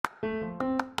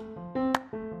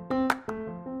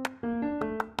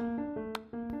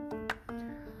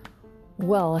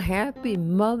Well, happy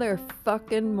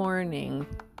motherfucking morning.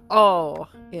 Oh,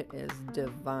 it is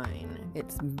divine.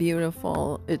 It's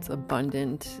beautiful, it's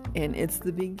abundant, and it's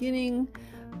the beginning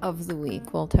of the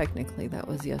week. Well, technically that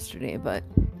was yesterday, but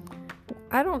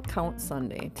I don't count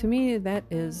Sunday. To me, that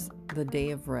is the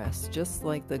day of rest, just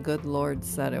like the good Lord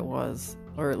said it was,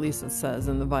 or at least it says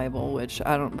in the Bible, which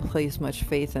I don't place much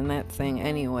faith in that thing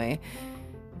anyway.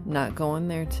 Not going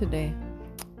there today.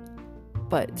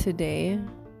 But today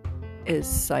is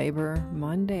Cyber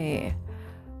Monday.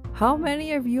 How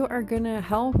many of you are going to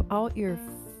help out your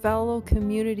fellow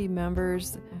community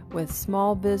members with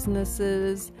small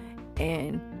businesses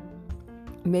and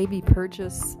maybe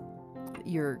purchase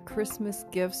your Christmas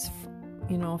gifts,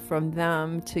 from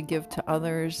them to give to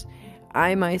others?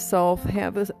 I myself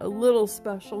have a little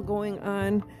special going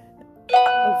on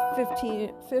of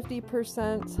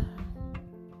 50%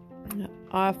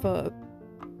 off of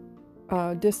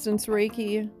distance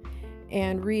Reiki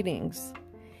and readings.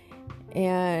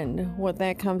 And what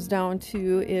that comes down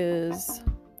to is,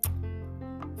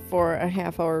 for a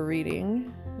half-hour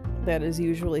reading that is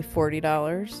usually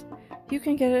 $40, you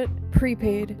can get it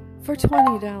prepaid for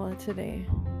 $20 today.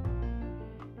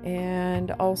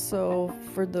 And also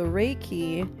for the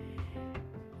Reiki,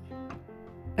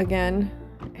 again,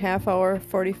 half hour,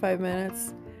 45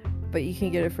 minutes, but you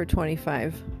can get it for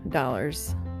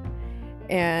 $25.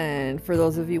 And for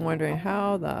those of you wondering,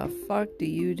 how the fuck do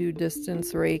you do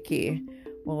distance Reiki?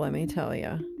 Well, let me tell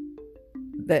you,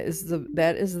 that is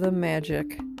the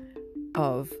magic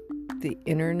of the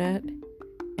internet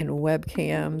and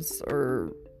webcams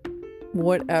or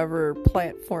whatever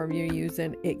platform you're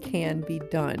using. It can be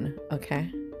done, okay?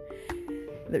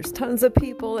 There's tons of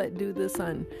people that do this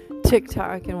on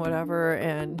TikTok and whatever,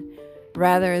 and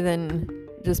rather than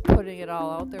just putting it all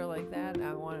out there like that,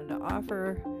 I wanted to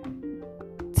offer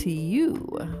to you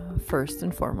first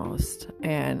and foremost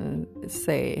and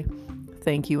say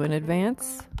thank you in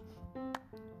advance.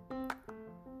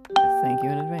 Thank you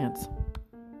in advance.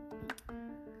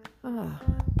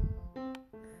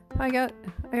 I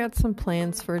got some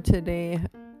plans for today.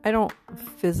 I don't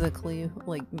physically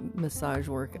like massage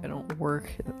work. I don't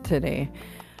work today,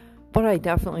 but I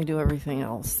definitely do everything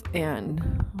else.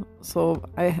 And so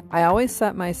I always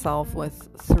set myself with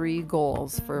 3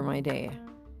 goals for my day.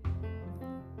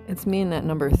 It's me and that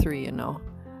number 3,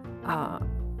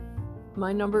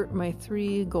 My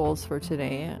 3 goals for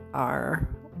today are: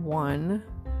 1,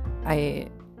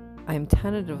 I'm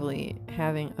tentatively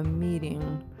having a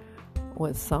meeting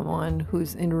with someone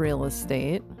who's in real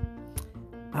estate.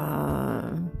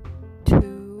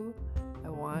 2, I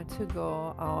want to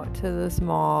go out to this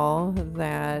mall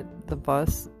that the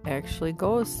bus actually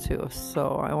goes to.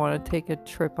 So I want to take a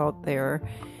trip out there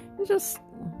and just,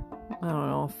 I don't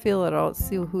know, feel it out,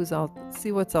 see who's out,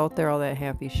 see what's out there, all that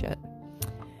happy shit.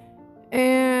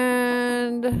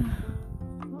 And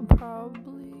I'm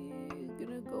probably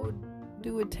gonna go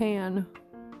do a tan.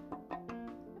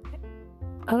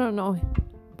 I don't know,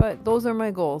 but those are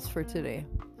my goals for today.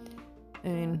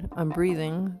 And I'm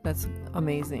breathing. That's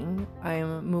amazing. I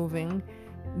am moving.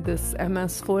 This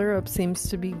MS flare-up seems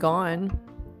to be gone,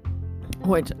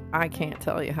 which I can't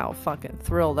tell you how fucking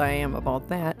thrilled I am about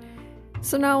that.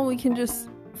 So now we can just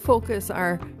focus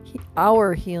our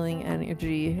healing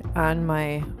energy on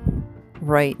my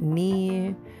right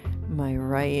knee, my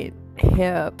right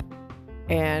hip,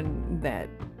 and that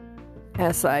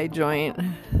SI joint.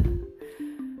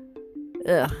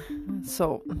 Ugh.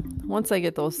 So once I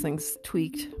get those things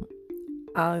tweaked,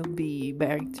 I'll be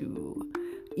back to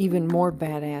even more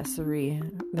badassery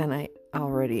than I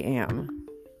already am.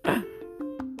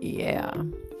 Yeah.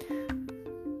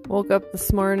 Woke up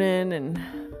this morning and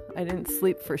I didn't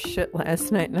sleep for shit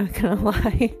last night, not gonna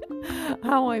lie.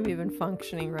 How I'm even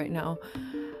functioning right now.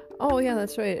 Oh yeah,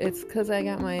 that's right. It's because I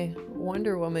got my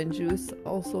Wonder Woman juice,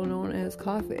 also known as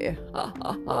coffee.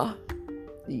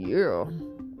 Yeah.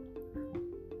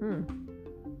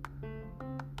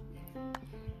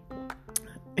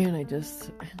 And I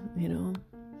just,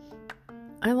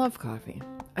 I love coffee.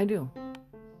 I do.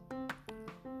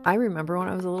 I remember when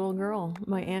I was a little girl,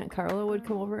 my Aunt Carla would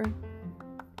come over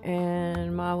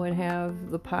and Ma would have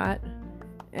the pot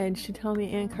and she'd tell me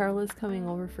Aunt Carla's coming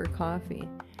over for coffee.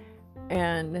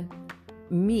 And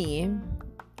me,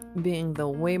 being the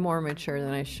way more mature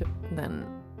than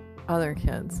other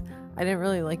kids, I didn't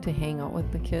really like to hang out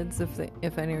with the kids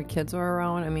if any kids were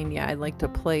around. I mean, yeah, I'd like to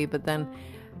play, but then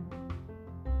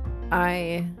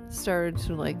I started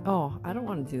to I don't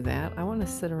want to do that. I want to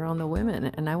sit around the women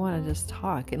and I want to just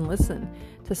talk and listen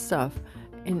to stuff.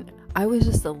 And I was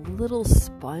just a little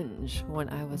sponge when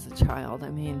I was a child. I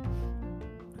mean,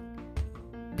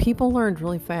 people learned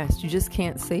really fast. You just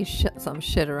can't say some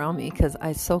shit around me because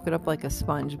I soak it up like a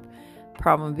sponge.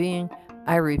 Problem being,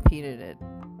 I repeated it.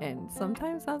 And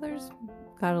sometimes others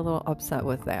got a little upset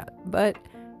with that. But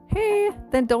hey,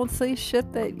 then don't say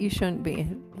shit that you shouldn't be.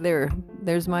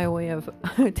 There's my way of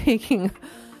taking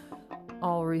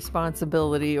all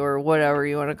responsibility, or whatever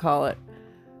you want to call it.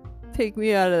 Take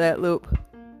me out of that loop.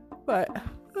 But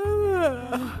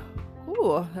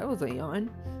ooh, that was a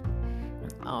yawn.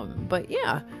 But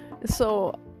yeah,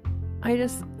 so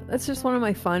that's just one of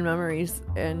my fond memories.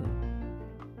 And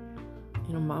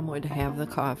Mom would have the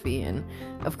coffee, and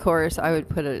of course I would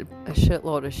put a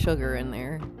shitload of sugar in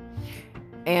there.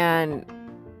 And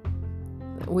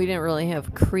we didn't really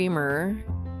have creamer.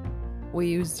 We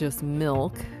used just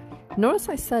milk. Notice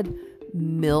I said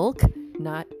milk,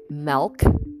 not milk.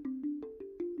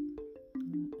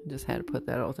 Just had to put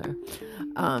that out there.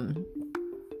 I'm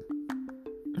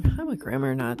a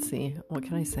grammar Nazi. What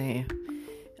can I say?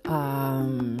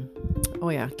 Oh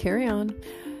yeah, carry on.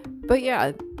 But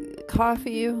yeah,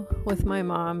 coffee with my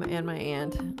mom and my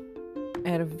aunt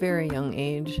at a very young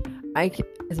age.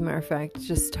 As a matter of fact,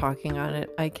 just talking on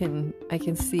it, I can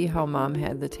see how Mom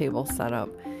had the table set up.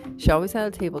 She always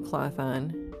had a tablecloth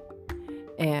on,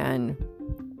 and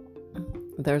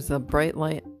there's a bright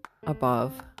light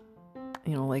above,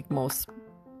 like most,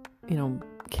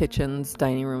 kitchens,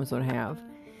 dining rooms would have.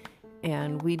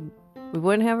 And we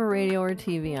wouldn't have a radio or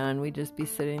TV on. We'd just be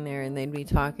sitting there, and they'd be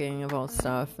talking about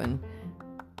stuff. And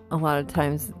a lot of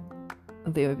times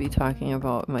they would be talking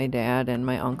about my dad and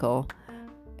my uncle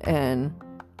and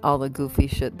all the goofy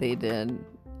shit they did.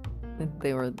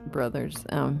 They were brothers.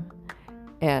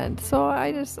 And so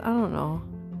I don't know.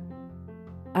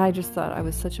 I just thought I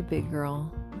was such a big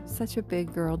girl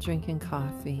drinking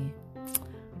coffee.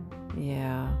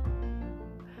 Yeah.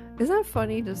 Isn't that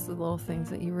funny? Just the little things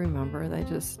that you remember that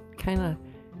just kind of,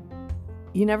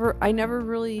 I never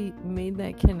really made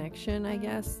that connection, I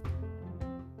guess,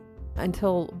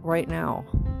 until right now.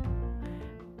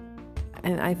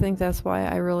 And I think that's why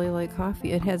I really like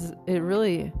coffee. It has a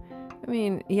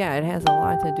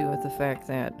lot to do with the fact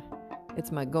that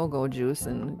it's my go-go juice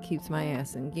and keeps my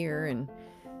ass in gear, and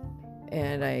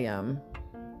I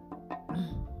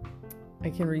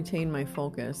can retain my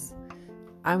focus.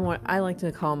 I'm what I like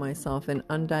to call myself an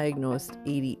undiagnosed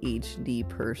ADHD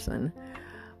person.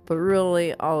 But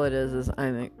really all it is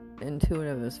I'm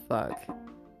intuitive as fuck.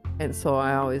 And so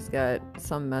I always got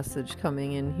some message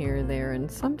coming in here or there,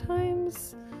 and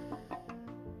sometimes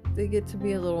they get to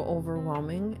be a little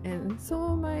overwhelming, and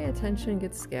so my attention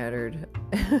gets scattered.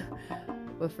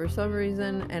 But for some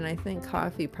reason, and I think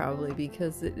coffee probably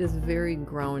because it is very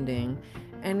grounding.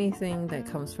 Anything that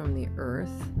comes from the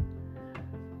earth,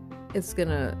 it's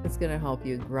gonna help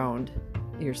you ground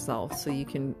yourself so you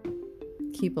can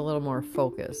keep a little more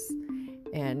focus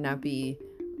and not be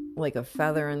like a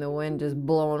feather in the wind just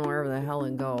blowing wherever the hell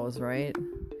it goes, right?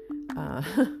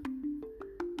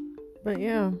 But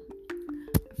yeah,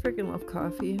 I freaking love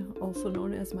coffee, also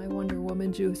known as my Wonder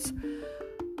Woman juice.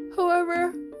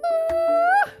 However,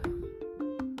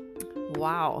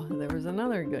 wow, there was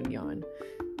another good yawn.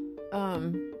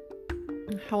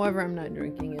 However, I'm not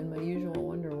drinking in my usual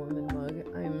Wonder Woman mug.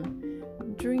 I'm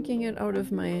drinking it out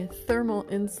of my thermal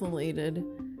insulated,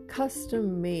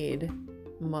 custom made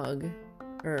mug,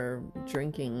 or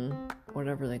drinking,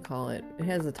 whatever they call it. It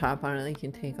has a top on it that you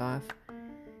can take off.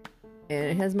 And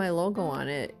it has my logo on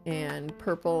it, and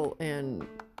purple and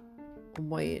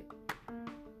white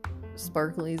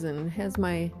sparklies, and it has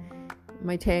my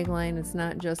tagline, it's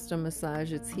not just a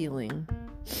massage, it's healing.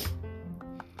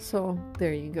 So,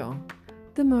 there you go.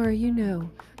 The more you know.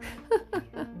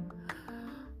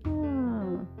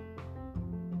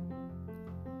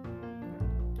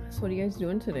 So what are you guys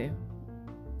doing today?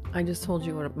 I just told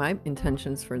you what my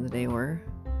intentions for the day were.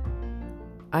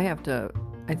 I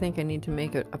think I need to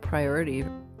make it a priority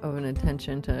of an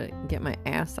intention to get my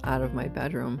ass out of my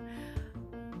bedroom.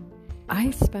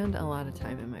 I spend a lot of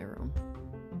time in my room.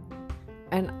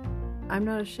 And I'm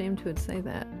not ashamed to say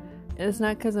that. And it's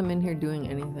not because I'm in here doing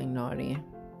anything naughty.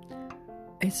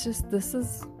 It's just, this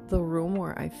is the room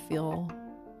where I feel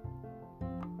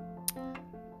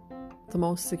the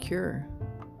most secure,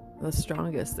 the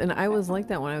strongest. And I was like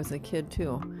that when I was a kid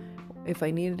too. If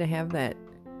I needed to have that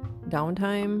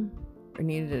downtime or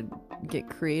needed to get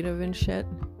creative and shit,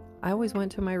 I always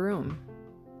went to my room,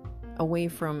 away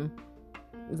from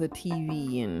the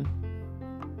TV and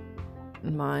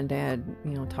mom and dad,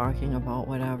 talking about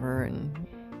whatever, and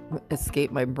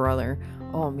escape my brother.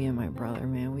 Oh, me and my brother,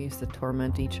 man, we used to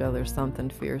torment each other something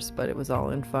fierce, but it was all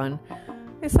in fun.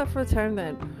 Except for the time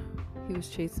that he was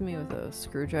chasing me with a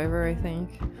screwdriver, I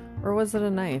think. Or was it a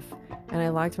knife? And I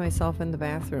locked myself in the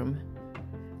bathroom.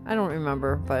 I don't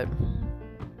remember, but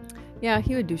yeah,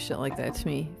 he would do shit like that to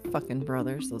me. Fucking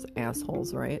brothers, those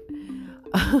assholes, right?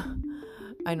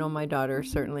 I know my daughter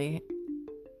certainly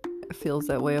feels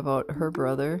that way about her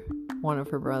brother, one of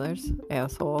her brothers,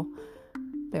 asshole.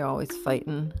 They're always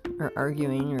fighting or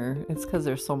arguing, or it's because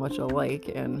they're so much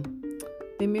alike and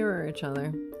they mirror each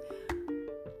other.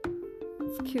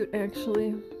 It's cute,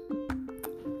 actually.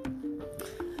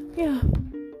 Yeah.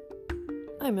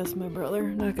 I miss my brother,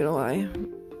 not gonna lie.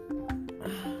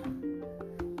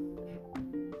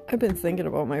 I've been thinking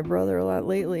about my brother a lot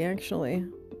lately, actually.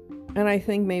 And I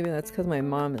think maybe that's because my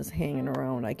mom is hanging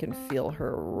around. I can feel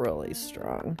her really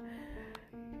strong.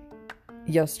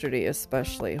 Yesterday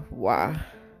especially. Wow.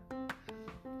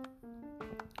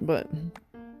 But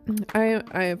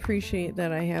I appreciate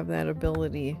that I have that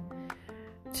ability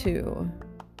to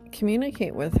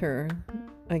communicate with her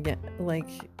again. Like,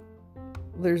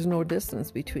 there's no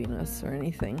distance between us or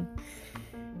anything.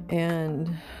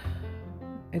 And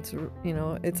it's,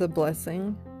 it's a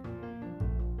blessing.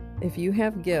 If you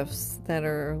have gifts that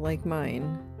are like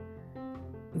mine,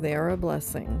 they are a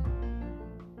blessing.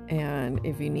 And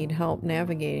if you need help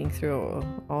navigating through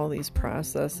all these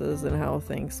processes and how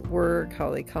things work, how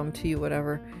they come to you,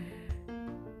 whatever,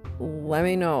 let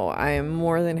me know. I am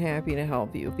more than happy to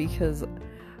help you, because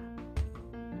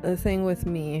the thing with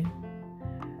me,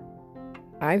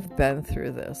 I've been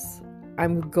through this.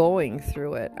 I'm going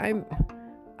through it. I'm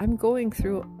going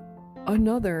through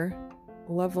another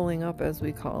leveling up, as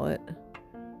we call it,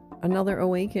 another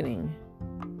awakening.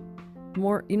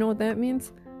 More, you know what that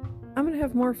means? I'm going to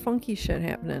have more funky shit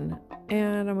happening,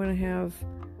 and I'm going to have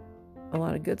a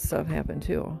lot of good stuff happen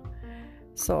too.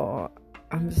 So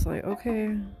I'm just like,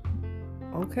 okay.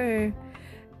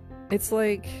 It's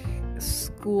like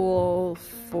school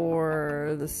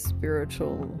for the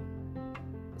spiritual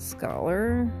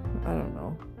scholar. I don't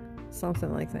know.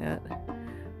 Something like that.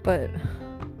 But,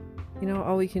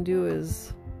 all we can do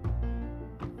is,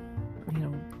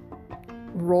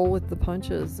 roll with the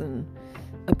punches and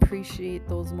appreciate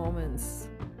those moments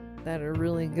that are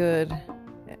really good,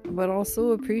 but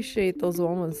also appreciate those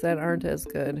moments that aren't as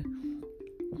good.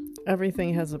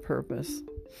 Everything has a purpose.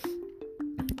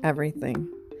 Everything.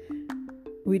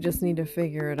 We just need to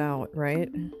figure it out, right?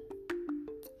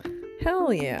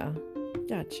 Hell yeah.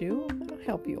 Got you. I'll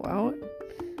help you out.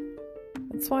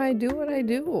 That's why I do what I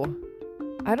do.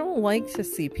 I don't like to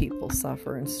see people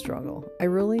suffer and struggle. I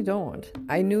really don't.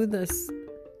 I knew this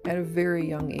at a very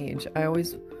young age. I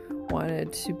always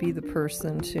wanted to be the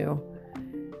person to,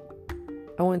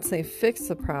 I wouldn't say fix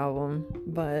the problem,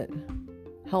 but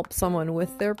help someone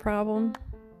with their problem.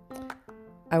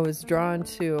 I was drawn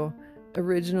to,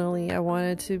 originally, I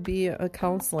wanted to be a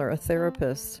counselor, a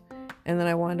therapist, and then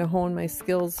I wanted to hone my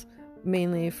skills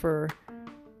mainly for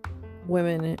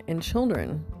women and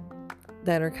children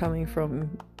that are coming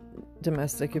from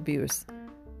domestic abuse.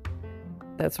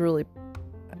 That's a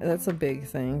big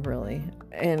thing, really.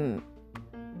 And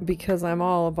because I'm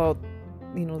all about,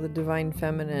 the divine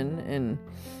feminine and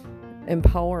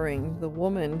empowering the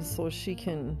woman so she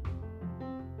can,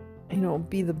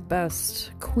 be the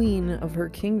best queen of her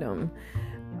kingdom.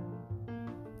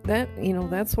 That,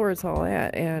 that's where it's all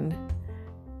at. And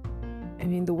I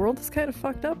mean, the world is kind of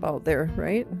fucked up out there,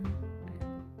 right?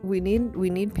 We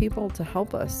need people to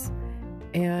help us.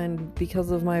 And because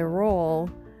of my role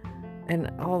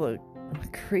and all the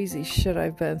crazy shit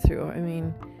I've been through, I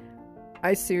mean,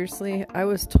 I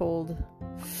was told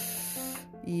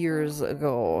years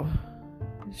ago,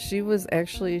 she was a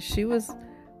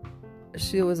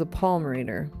palm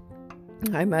reader.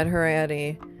 I met her at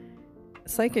a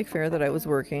psychic fair that I was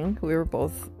working. We were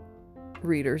both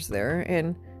readers there,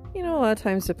 and a lot of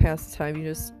times to pass the time,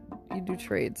 you do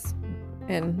trades,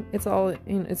 and it's all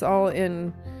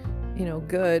in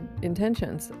good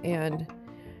intentions. And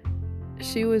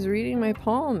she was reading my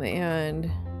palm, and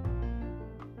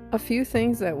a few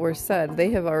things that were said,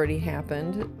 they have already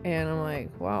happened, and I'm like,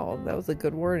 wow, that was a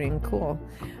good wording, cool.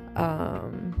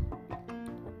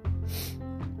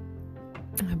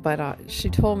 But she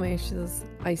told me, she says,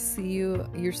 I see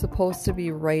you're supposed to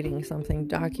be writing something,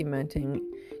 documenting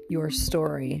your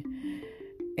story.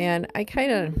 And I'm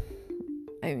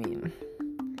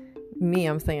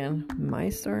thinking, my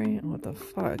story? What the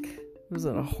fuck? Was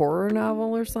it a horror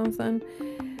novel or something?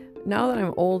 Now that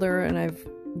I'm older and I've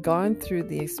gone through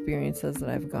the experiences that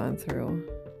I've gone through,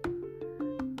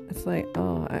 it's like,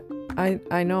 oh,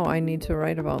 I know I need to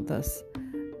write about this.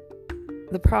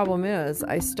 the problem is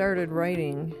I started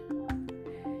writing,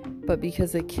 but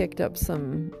because it kicked up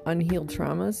some unhealed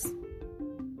traumas,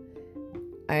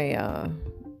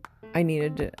 I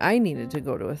needed to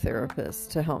go to a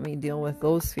therapist to help me deal with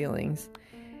those feelings.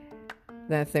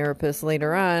 That therapist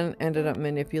later on ended up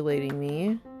manipulating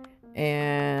me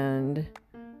and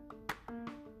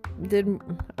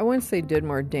I wouldn't say did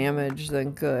more damage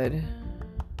than good,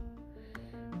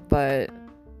 but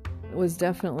was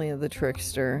definitely the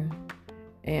trickster,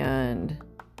 and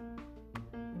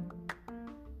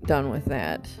done with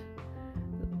that.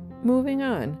 Moving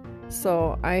on.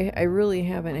 So I really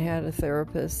haven't had a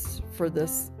therapist for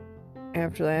this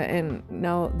after that, and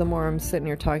now the more I'm sitting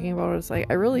here talking about it, it's like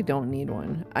I really don't need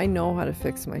one. I know how to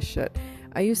fix my shit.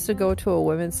 I used to go to a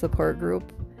women's support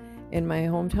group in my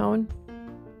hometown,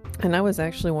 and I was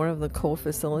actually one of the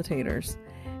co-facilitators.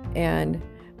 And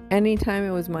anytime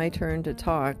it was my turn to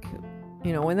talk,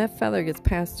 when that feather gets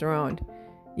passed around,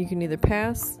 you can either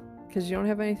pass because you don't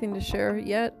have anything to share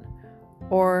yet,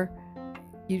 or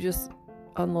you just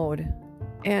unload.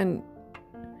 And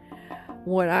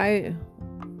what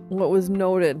was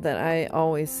noted that I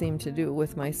always seemed to do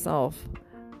with myself,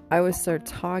 I would start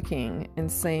talking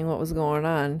and saying what was going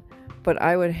on, but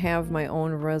I would have my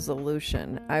own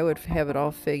resolution. I would have it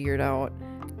all figured out.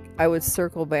 I would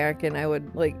circle back and I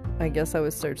would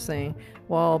start saying,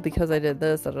 well, because I did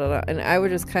this, da, da, da. And I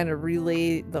would just kind of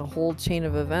relay the whole chain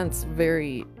of events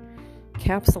very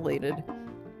capsulated.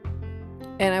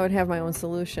 And I would have my own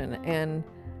solution. And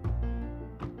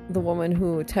the woman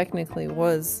who technically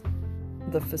was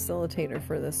the facilitator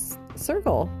for this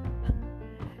circle,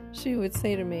 she would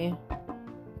say to me,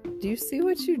 do you see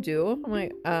what you do? I'm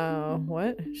like,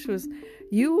 what? She's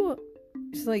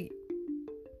like,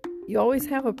 you always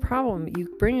have a problem. You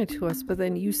bring it to us, but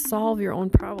then you solve your own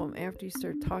problem after you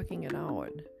start talking it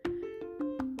out.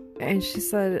 And she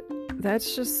said,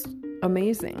 that's just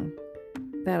amazing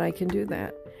that I can do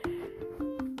that.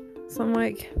 So I'm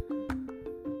like,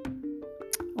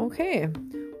 okay,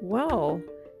 well,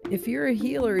 if you're a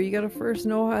healer, you got to first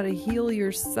know how to heal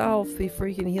yourself before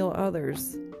you can heal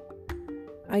others.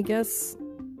 I guess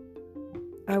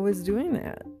I was doing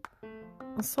that.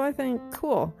 So I think,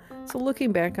 cool. So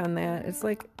looking back on that, it's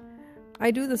like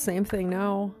I do the same thing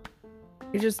now,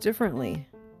 it's just differently.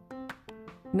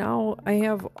 Now I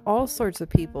have all sorts of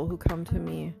people who come to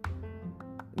me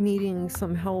needing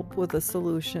some help with a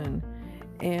solution.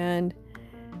 And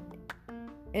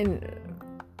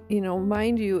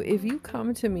mind you, if you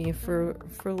come to me for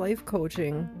life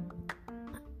coaching,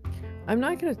 I'm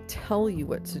not going to tell you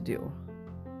what to do.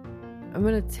 I'm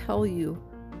going to tell you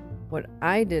what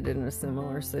I did in a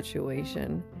similar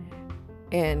situation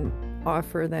and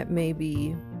offer that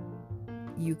maybe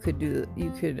you could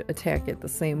attack it the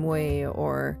same way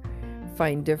or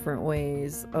find different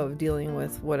ways of dealing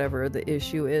with whatever the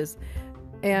issue is.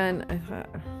 And I thought,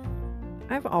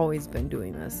 I've always been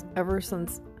doing this ever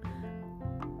since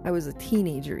I was a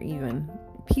teenager. Even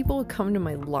people would come to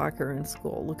my locker in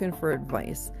school looking for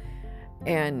advice,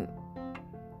 and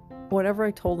whatever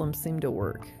I told them seemed to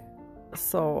work.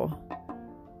 So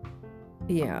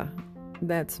yeah,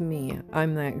 that's me.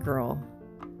 I'm that girl.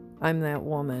 I'm that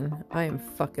woman. I am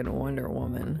fucking Wonder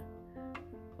Woman.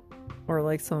 Or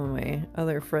like some of my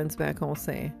other friends back home will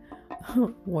say,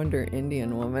 Wonder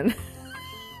Indian Woman.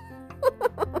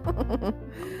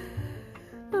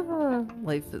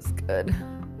 Life is good.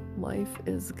 Life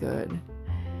is good.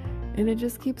 And it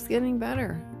just keeps getting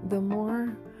better. The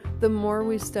more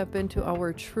we step into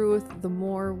our truth, the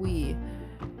more we,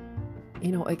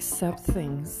 accept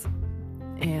things.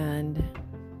 And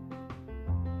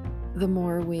the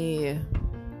more we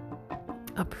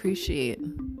appreciate,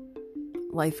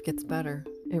 life gets better.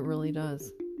 It really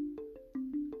does.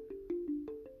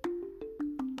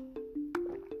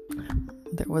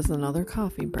 There was another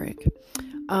coffee break.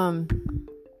 And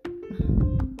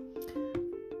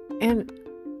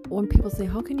when people say,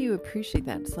 how can you appreciate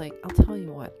that? It's like, I'll tell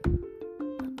you what.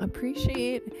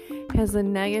 Appreciate has a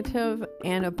negative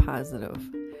and a positive.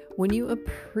 When you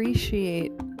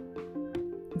appreciate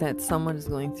that someone is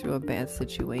going through a bad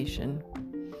situation,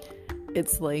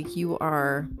 it's like you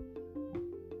are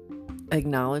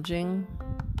acknowledging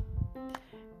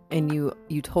and you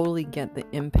totally get the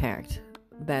impact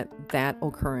that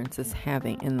occurrence is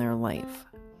having in their life.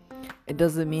 It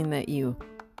doesn't mean that you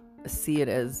see it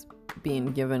as being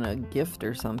given a gift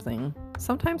or something.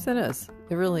 Sometimes it is.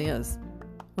 It really is.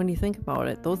 When you think about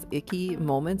it, those icky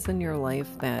moments in your life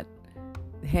that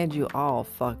had you all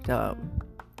fucked up,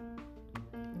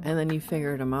 and then you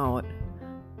figured them out,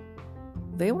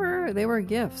 they were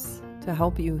gifts to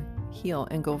help you heal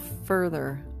and go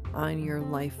further on your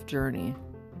life journey.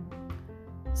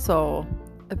 So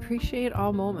appreciate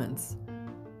all moments.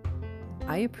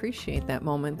 I appreciate that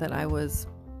moment that I was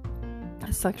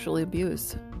sexually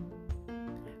abused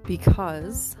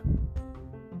because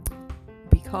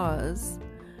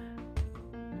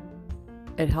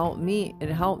it helped me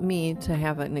to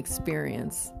have an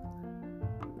experience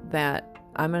that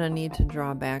I'm going to need to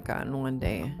draw back on one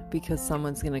day, because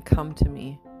someone's going to come to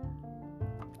me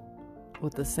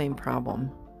with the same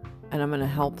problem, and I'm going to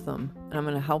help them, and I'm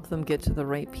going to help them get to the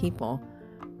right people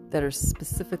that are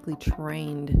specifically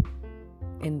trained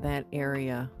in that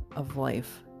area of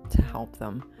life to help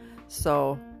them.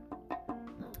 So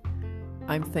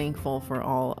I'm thankful for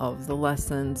all of the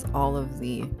lessons, all of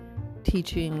the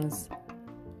teachings,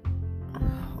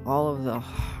 all of the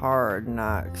hard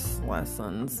knocks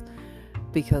lessons,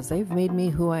 because they've made me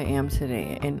who I am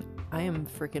today, and I am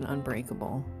freaking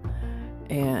unbreakable,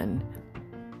 and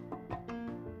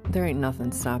there ain't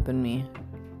nothing stopping me.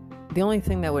 The only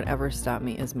thing that would ever stop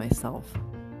me is myself.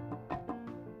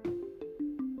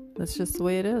 That's just the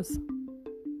way it is.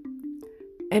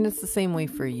 And it's the same way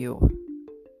for you.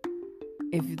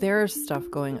 If there's stuff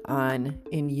going on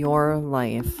in your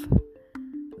life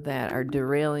that are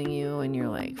derailing you and you're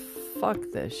like, fuck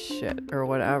this shit or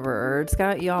whatever, or it's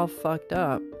got you all fucked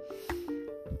up,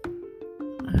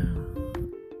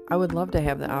 I would love to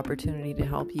have the opportunity to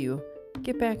help you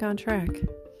get back on track.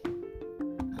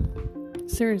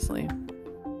 Seriously.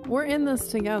 We're in this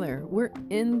together. We're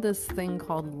in this thing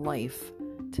called life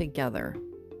together,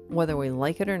 whether we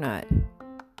like it or not.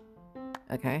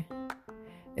 Okay?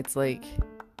 It's like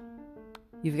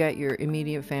you've got your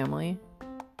immediate family,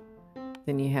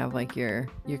 then you have like your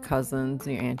cousins,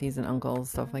 your aunties and uncles,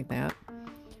 stuff like that.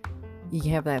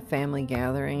 You have that family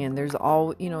gathering, and there's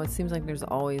it seems like there's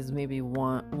always maybe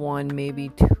one, maybe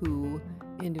two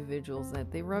individuals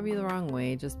that they rub you the wrong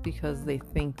way just because they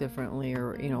think differently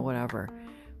or, whatever.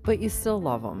 But you still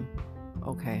love them.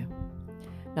 Okay.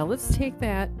 Now let's take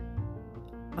that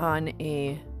on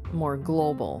a more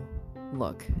global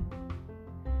look.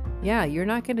 Yeah, you're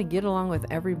not going to get along with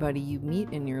everybody you meet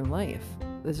in your life.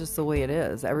 That's just the way it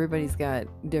is. Everybody's got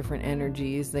different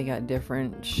energies. They got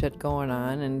different shit going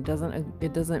on, and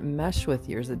it doesn't mesh with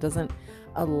yours. It doesn't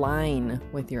align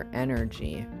with your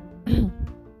energy.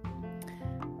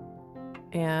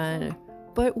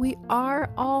 But we are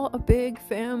all a big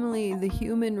family, the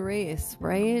human race,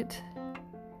 right?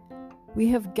 We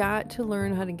have got to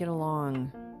learn how to get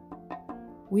along.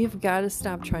 We have got to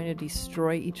stop trying to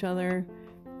destroy each other,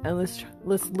 and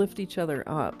let's lift each other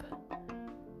up.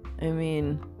 I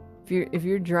mean, if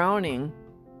you're drowning,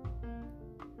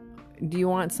 do you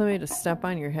want somebody to step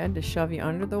on your head to shove you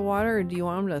under the water, or do you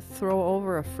want them to throw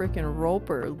over a freaking rope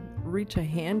or reach a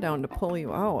hand down to pull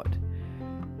you out?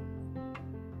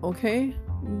 Okay?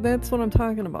 That's what I'm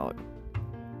talking about.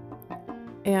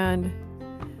 And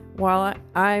while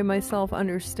I myself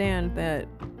understand that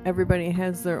everybody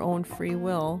has their own free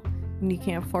will, and you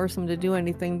can't force them to do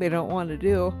anything they don't want to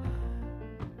do,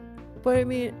 but I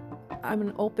mean, I'm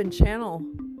an open channel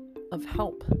of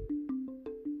help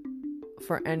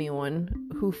for anyone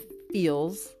who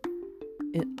feels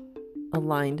it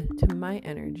aligned to my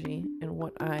energy and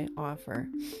what I offer.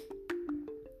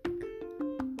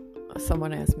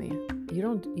 Someone asked me, you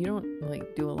don't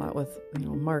like do a lot with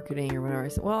marketing or whatever. I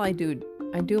said, well, I do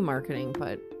marketing,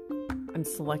 but I'm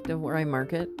selective where I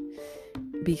market,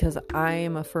 because I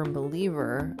am a firm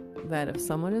believer that if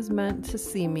someone is meant to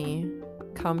see me,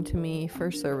 come to me for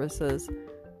services,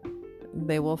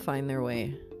 they will find their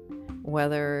way.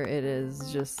 Whether it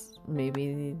is just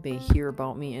maybe they hear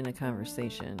about me in a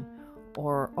conversation,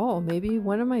 or maybe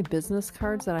one of my business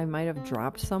cards that I might have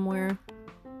dropped somewhere,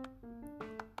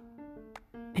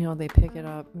 they pick it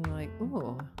up and like,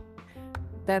 ooh.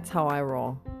 That's how I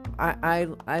roll. I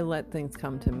let things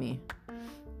come to me,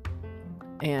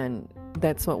 and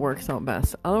that's what works out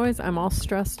best. Otherwise, I'm all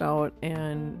stressed out,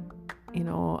 and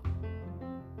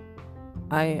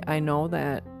I know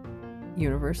that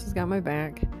universe has got my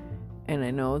back, and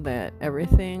I know that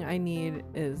everything I need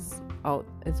is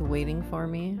waiting for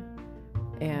me,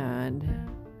 and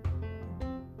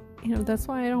that's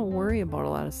why I don't worry about a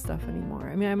lot of stuff anymore.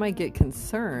 I mean, I might get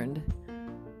concerned,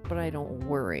 but I don't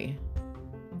worry.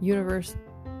 Universe,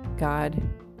 God,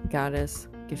 Goddess,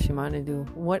 Gishimanidu,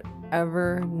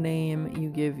 whatever name you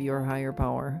give your higher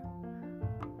power,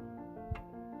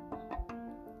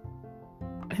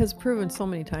 has proven so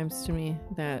many times to me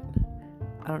that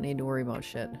I don't need to worry about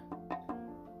shit.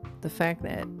 The fact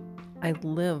that I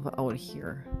live out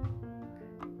here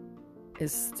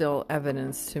is still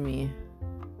evidence to me.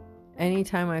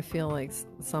 Anytime I feel like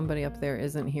somebody up there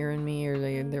isn't hearing me, or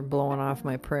they're blowing off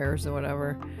my prayers or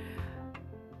whatever,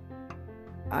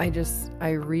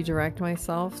 I redirect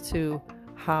myself to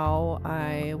how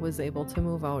I was able to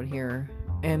move out here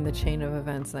and the chain of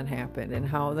events that happened and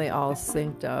how they all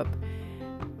synced up.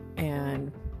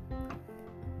 And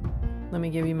let me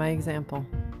give you my example.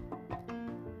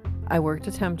 I worked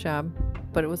a temp job,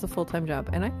 but it was a full-time job,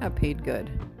 and I got paid good.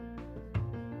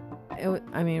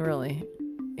 Really.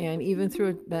 And even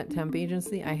through that temp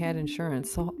agency, I had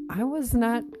insurance, so I was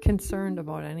not concerned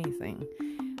about anything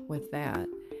with that.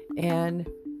 And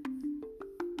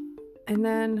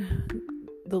then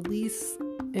the lease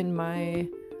in my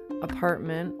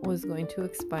apartment was going to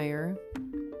expire,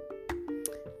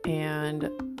 and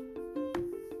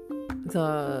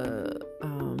the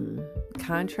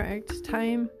contract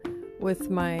time with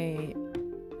my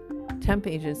temp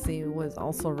agency was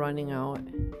also running out,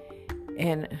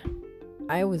 and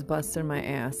I was busting my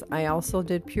ass. I also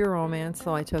did Pure Romance,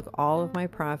 so I took all of my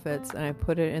profits and I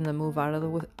put it in the move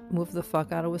the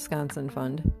fuck out of Wisconsin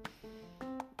fund.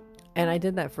 And I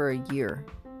did that for a year.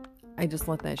 I just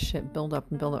let that shit build up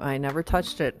and build up. I never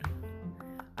touched it.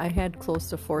 I had close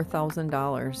to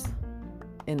 $4,000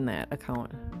 in that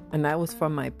account, and that was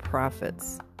from my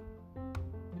profits.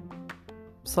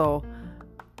 So,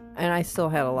 and I still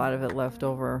had a lot of it left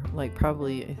over, like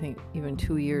probably, I think, even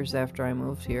 2 years after I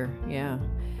moved here. Yeah.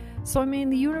 So,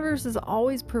 the universe has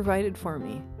always provided for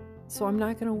me. So I'm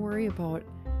not going to worry about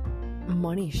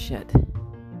money shit,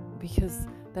 because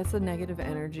that's a negative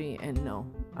energy, and no,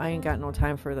 I ain't got no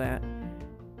time for that.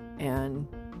 And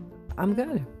I'm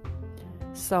good.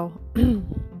 So,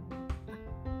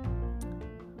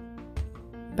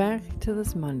 back to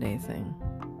this Monday thing.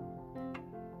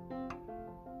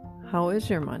 How is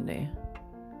your Monday?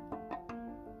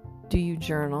 Do you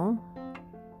journal?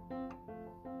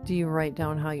 Do you write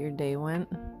down how your day went?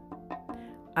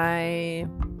 I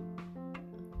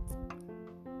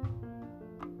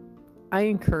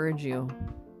encourage you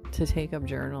to take up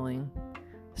journaling.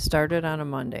 Start it on a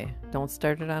Monday. Don't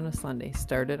start it on a Sunday.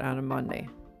 Start it on a Monday.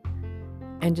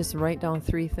 And just write down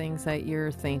 3 things that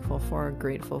you're thankful for or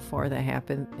grateful for that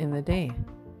happened in the day.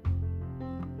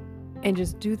 And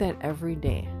just do that every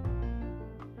day.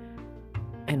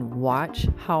 And watch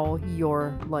how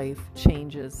your life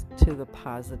changes to the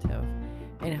positive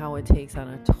and how it takes on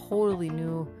a totally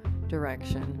new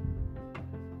direction.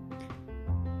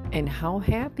 And how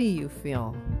happy you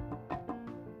feel.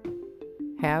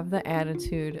 Have the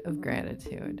attitude of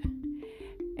gratitude.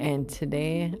 And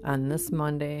today, on this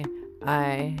Monday,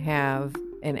 I have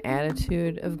an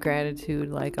attitude of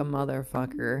gratitude like a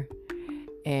motherfucker.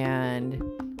 And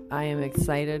I am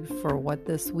excited for what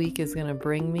this week is going to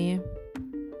bring me.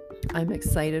 I'm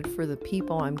excited for the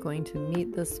people I'm going to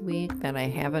meet this week that I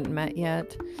haven't met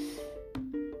yet.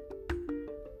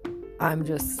 I'm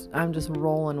just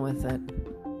rolling with it.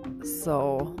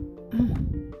 So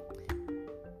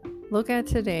look at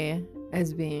today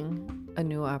as being a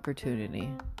new opportunity.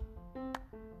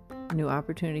 A new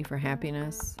opportunity for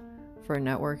happiness, for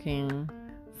networking,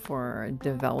 for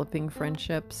developing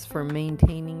friendships, for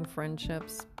maintaining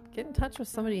friendships. Get in touch with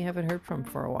somebody you haven't heard from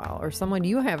for a while, or someone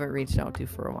you haven't reached out to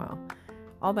for a while.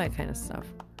 All that kind of stuff.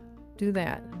 Do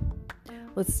that.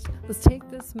 Let's take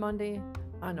this Monday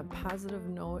on a positive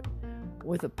note,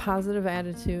 with a positive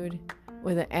attitude,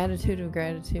 with an attitude of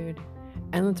gratitude,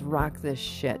 and let's rock this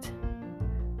shit.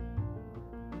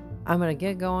 I'm going to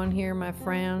get going here, my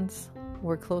friends.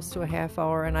 We're close to a half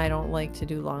hour, and I don't like to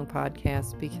do long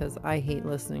podcasts because I hate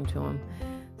listening to them.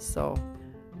 So,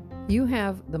 you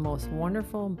have the most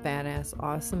wonderful, badass,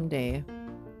 awesome day,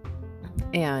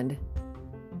 and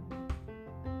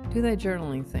do that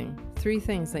journaling thing. 3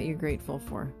 things that you're grateful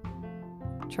for.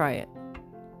 Try it,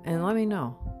 and let me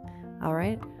know. All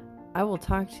right? I will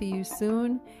talk to you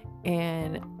soon,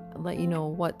 and let you know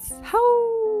what's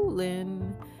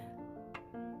howling.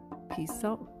 Peace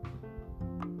out.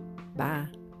 Bye.